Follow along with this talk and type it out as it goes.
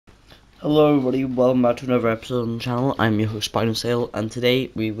Hello everybody, welcome back to another episode on the channel. I'm your host Sale, and today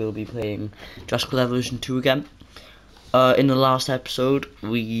we will be playing Jurassic Evolution 2 again. In the last episode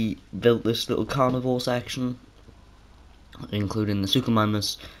we built this little carnivore section, including the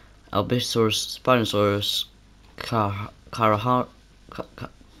Suchomimus, Albisaurus, Spinosaurus,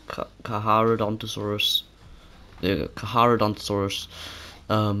 Carcharodontosaurus,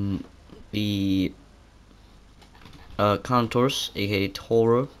 the Carnotaurus, aka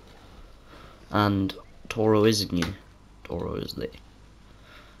Toro, and Toro isn't you. Toro is there.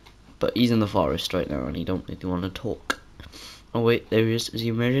 But he's in the forest right now and he don't really want to talk. Oh wait, there he is. Is he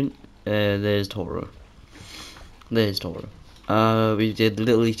emerging? There's Toro. There's Toro. We did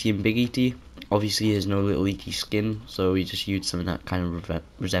Little E.T. and Big E.T. Obviously there's no Little E.T. skin, so we just used something that kind of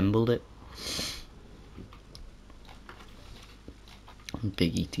resembled it.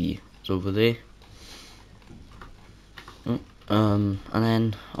 Big E.T. is over there. And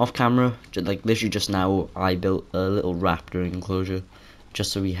then off camera, like literally just now, I built a little raptor enclosure,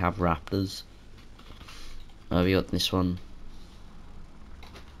 just so we have raptors. We got this one,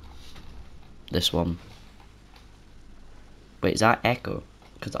 this one. Wait, is that Echo?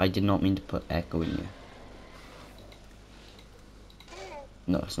 Because I did not mean to put Echo in here.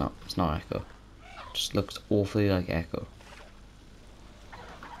 No, it's not. It's not Echo. It just looks awfully like Echo.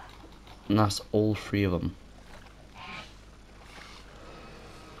 And that's all three of them.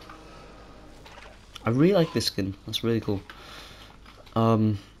 I really like this skin. That's really cool.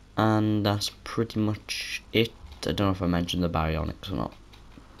 And that's pretty much it. I don't know if I mentioned the baryonyx or not.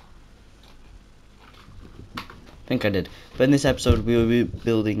 I think I did. But in this episode we will be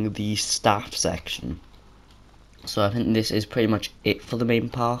building the staff section. So I think this is pretty much it for the main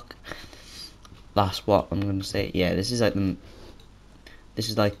park. That's what I'm gonna say. Yeah, this is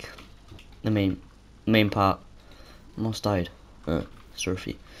like the main part. Almost died.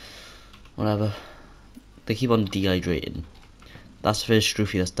 Surfy. Whatever. They keep on dehydrating. That's the first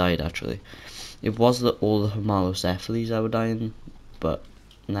Stroopy that's died actually. It was all the Homalocephales that were dying, but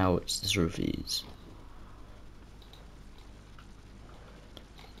now it's the Stroophies.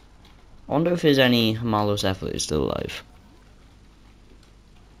 I wonder if there's any Homalocephales still alive.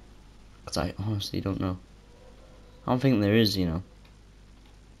 Because I honestly don't know. I don't think there is, you know.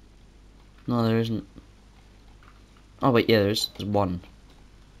 No, there isn't. Oh wait, yeah, there's one.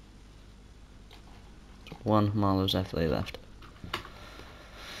 There's one Homalocephale left.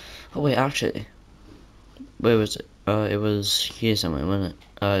 Oh wait, actually, where was it? It was here somewhere, wasn't it?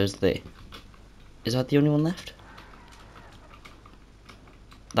 It was there. Is that the only one left?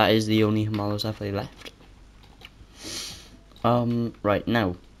 That is the only Homalocephale left. Right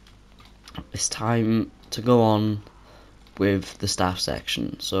now, it's time to go on with the staff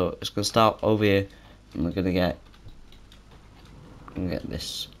section. So it's gonna start over here, and we're gonna get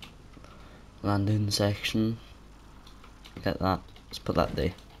this landing section. Get that. Let's put that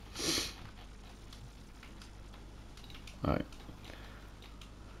there. Alright.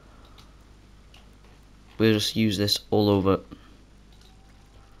 We'll just use this all over.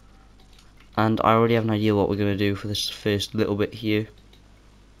 And I already have an idea what we're going to do for this first little bit here.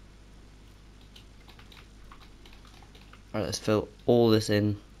 Alright, let's fill all this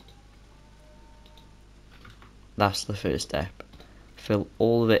in. That's the first step. Fill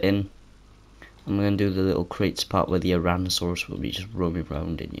all of it in. And we're going to do the little crates part where the ouranosaurus will be just roaming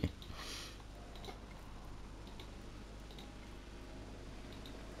around in here.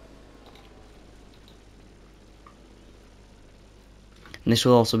 And this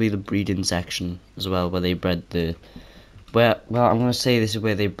will also be the breeding section as well, where they bred the... well, I'm going to say this is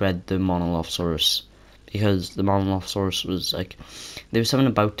where they bred the Monolophosaurus. Because the Monolophosaurus was like... there was something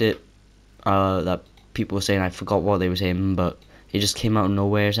about it that people were saying, I forgot what they were saying, but it just came out of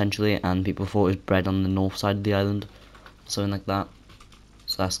nowhere essentially, and people thought it was bred on the north side of the island. Something like that.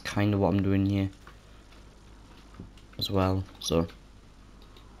 So that's kind of what I'm doing here as well, so...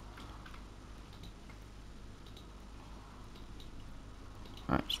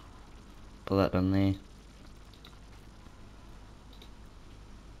 alright, put that down there.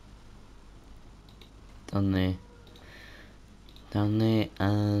 Down there. Down there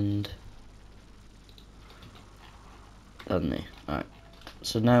and down there. Alright.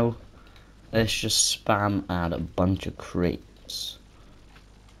 So now let's just spam add a bunch of crates.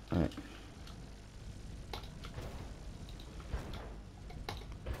 Alright.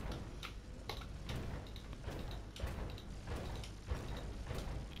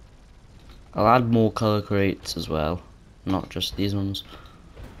 I'll add more color crates as well, not just these ones.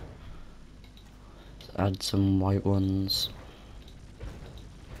 Add some white ones.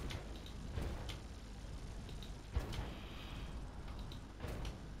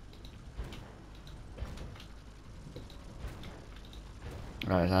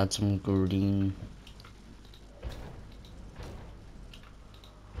 Right, let's add some green.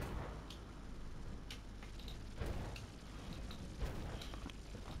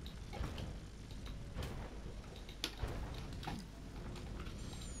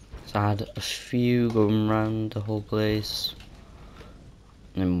 Let's add a few going around the whole place.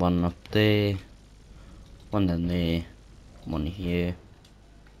 And then one up there, one down there, one here.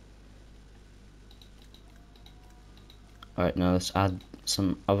 Alright, now let's add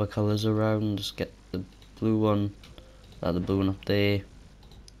some other colours around. Just get the blue one, add the blue one up there,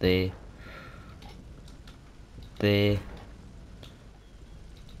 there, there,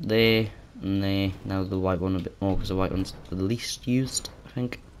 there, and there. Now the white one a bit more because the white one's the least used, I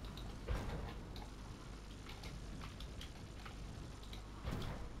think.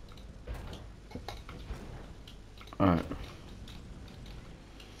 Alright.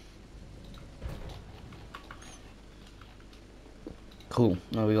 Cool,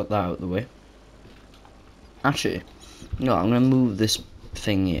 now we got that out of the way. Actually, no, I'm gonna move this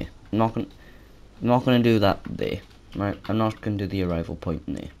thing here. I'm not gonna do that there. Right, I'm not gonna do the arrival point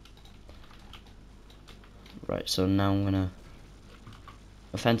there. Right, so now I'm gonna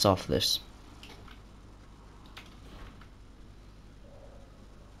fence off this.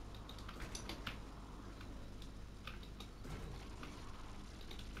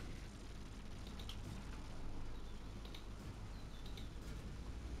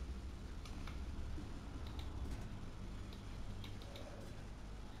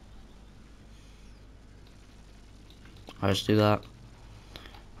 I'll just do that.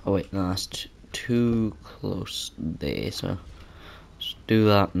 Oh wait, no, that's too close there, so just do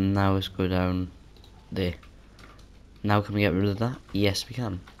that, and now let's go down there. Now can we get rid of that? Yes, we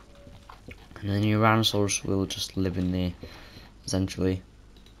can. And then the ouranosaurus will just live in there, essentially.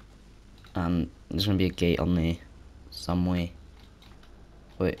 And there's gonna be a gate on there, somewhere.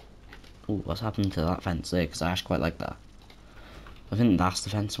 Wait, ooh, what's happened to that fence there? Because I actually quite like that. I think that's the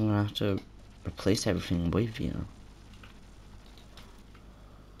fence I'm gonna have to replace everything with, you know.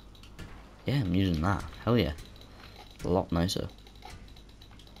 Yeah, I'm using that. Hell yeah. A lot nicer.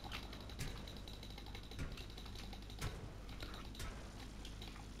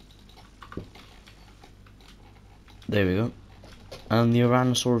 There we go. And the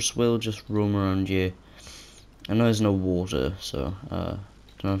ouranosaurus will just roam around here. I know there's no water, so don't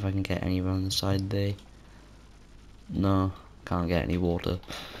know if I can get any around the side there. No, can't get any water.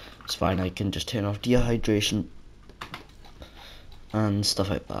 It's fine, I can just turn off dehydration and stuff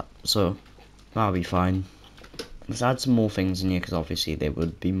like that. So that'll be fine. Let's add some more things in here because obviously there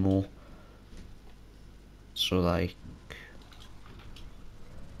would be more. So like,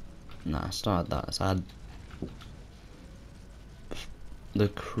 nah, let's not add that. Let's add the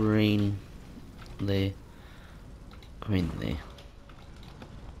crane there. Crane there.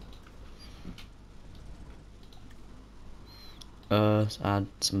 Let's add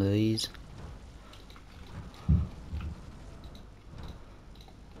some of these.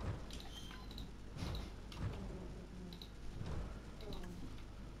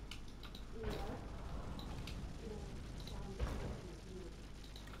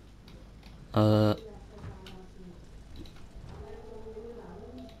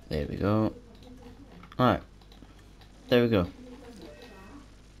 There we go. Alright. There we go.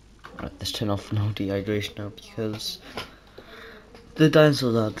 Alright, let's turn off no dehydration now because the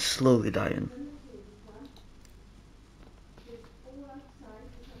dinosaurs are slowly dying.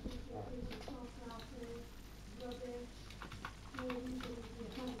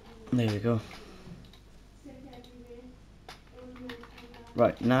 There we go.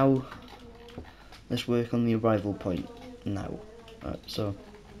 Right, now let's work on the arrival point now. Right, so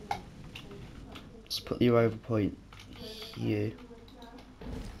let's put the arrival point here.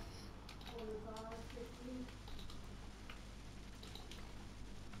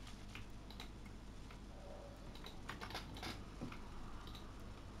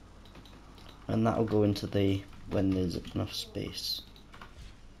 And that'll go into the when there's enough space.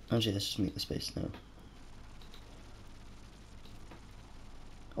 Actually, let's just make the space now.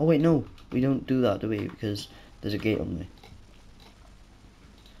 Oh wait, no, we don't do that, do we? Because there's a gate on there.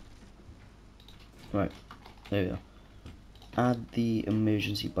 Right, there we go. Add the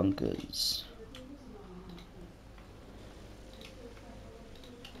emergency bunkers.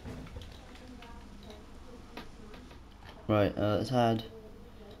 Right, let's add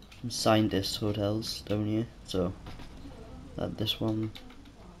some scientist hotels down here. So, add this one.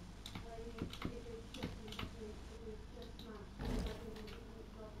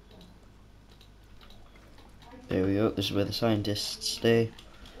 There we go, this is where the scientists stay,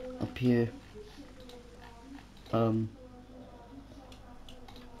 up here.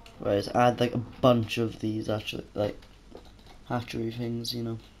 Right, so add like a bunch of these actually, like hatchery things, you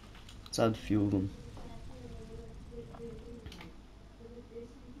know. Let's add a few of them.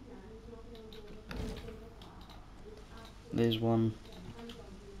 There's one.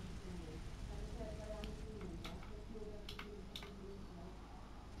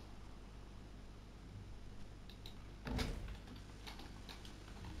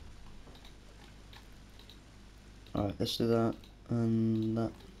 Alright, let's do that and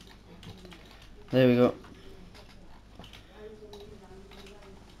that. There we go.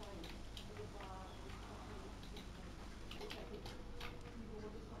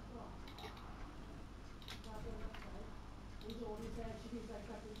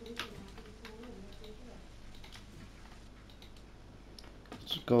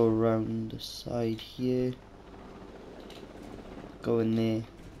 Let's go around the side here. Go in there,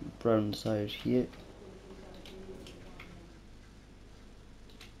 around the side here.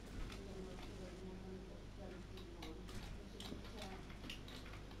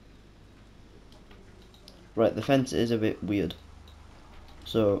 Right, the fence is a bit weird.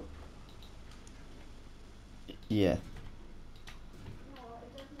 So, yeah.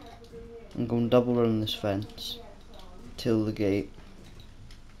 I'm going double around this fence till the gate.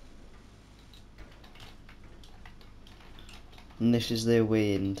 And this is their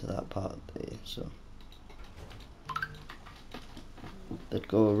way into that part there, so. They'd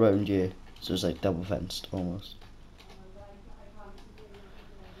go around here, so it's like double fenced almost.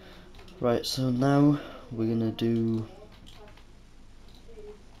 Right, so now we're gonna do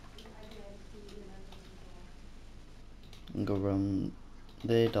and go around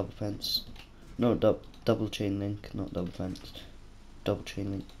there, double fence. No, double chain link, not double fence. Double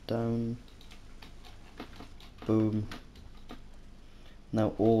chain link down. Boom.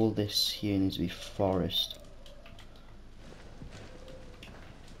 Now all this here needs to be forest.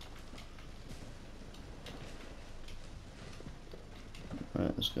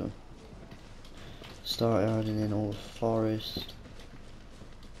 Right, let's go. Start adding in all the forest.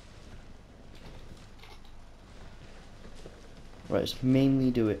 Right, let's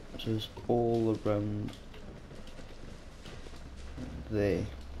mainly do it so it's all around there.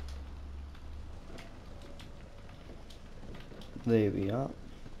 There we are.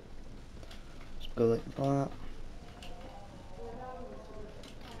 Let's go like that.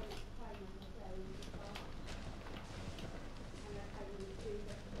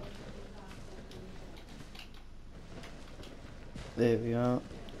 There we are.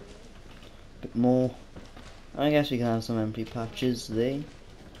 Bit more. I guess we can have some empty patches there.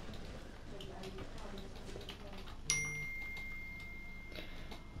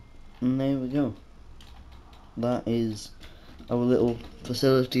 And there we go. That is our little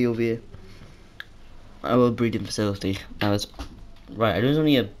facility over here. Our breeding facility. Now it's right, it was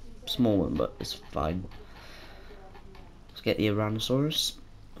only a small one, but it's fine. Let's get the ouranosaurus.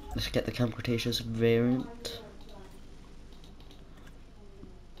 Let's get the Cretaceous variant.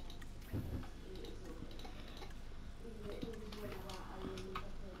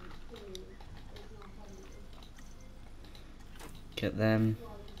 Get them.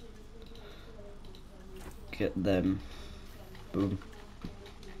 Get them. Boom.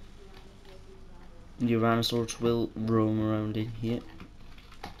 The ouranosaurus will roam around in here.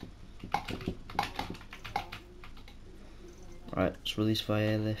 Right, let's release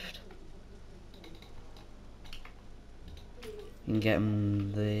via airlift. You can get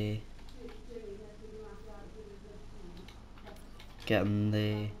them there. Get them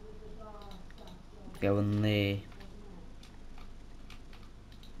there. Go in there.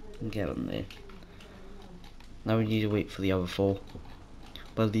 Get them there. Now we need to wait for the other four.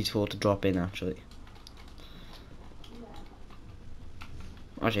 Well, these four to drop in actually.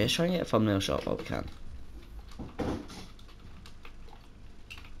 Actually, let's try and get a thumbnail shot while we can.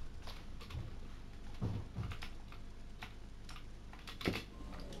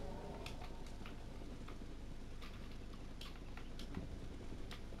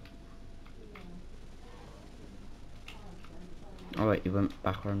 Alright, you went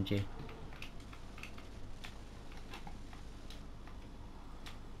back around here.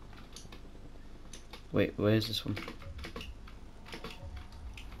 Wait, where's this one?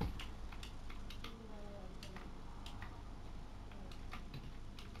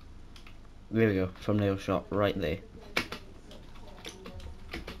 There we go, thumbnail shot right there.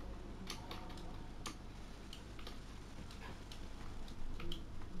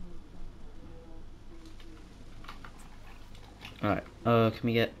 Alright, can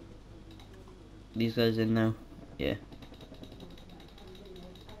we get these guys in now? Yeah.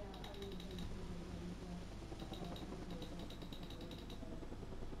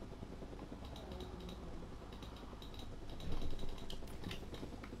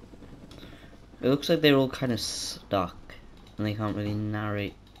 It looks like they're all kind of stuck and they can't really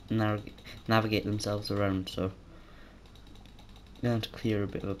navigate themselves around, so I'm gonna have to clear a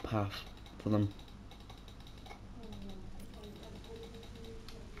bit of a path for them.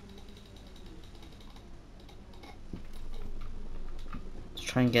 Let's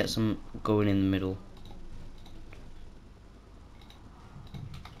try and get some going in the middle.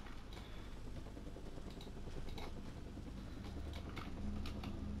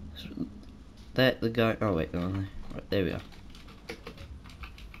 There, the guy. Oh wait, no, right there we are.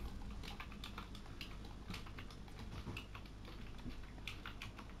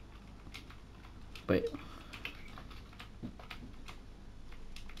 Wait.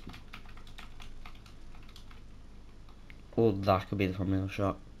 Oh, that could be the thumbnail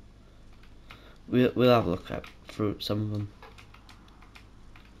shot. We'll have a look at through some of them.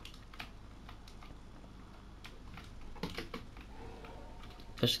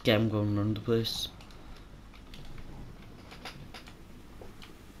 Let's get them going around the place.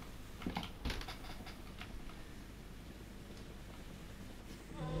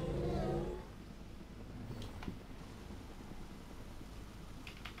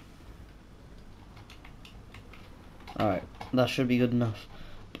 Alright, that should be good enough.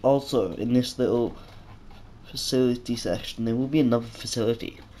 Also, in this little facility section, there will be another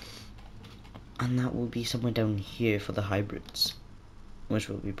facility. And that will be somewhere down here for the hybrids, which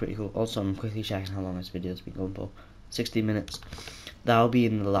will be pretty cool. Also, I'm quickly checking how long this video has been going for. 60 minutes. That'll be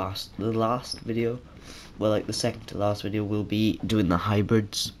in the last video. Well, like the second to last video, we'll be doing the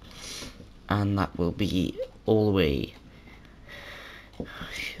hybrids. And that will be all the way,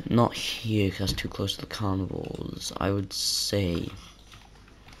 not here because that's too close to the carnivores. I would say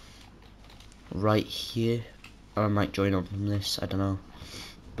right here, or I might join on from this, I don't know.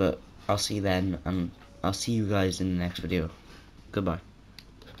 But I'll see you then, and I'll see you guys in the next video. Goodbye.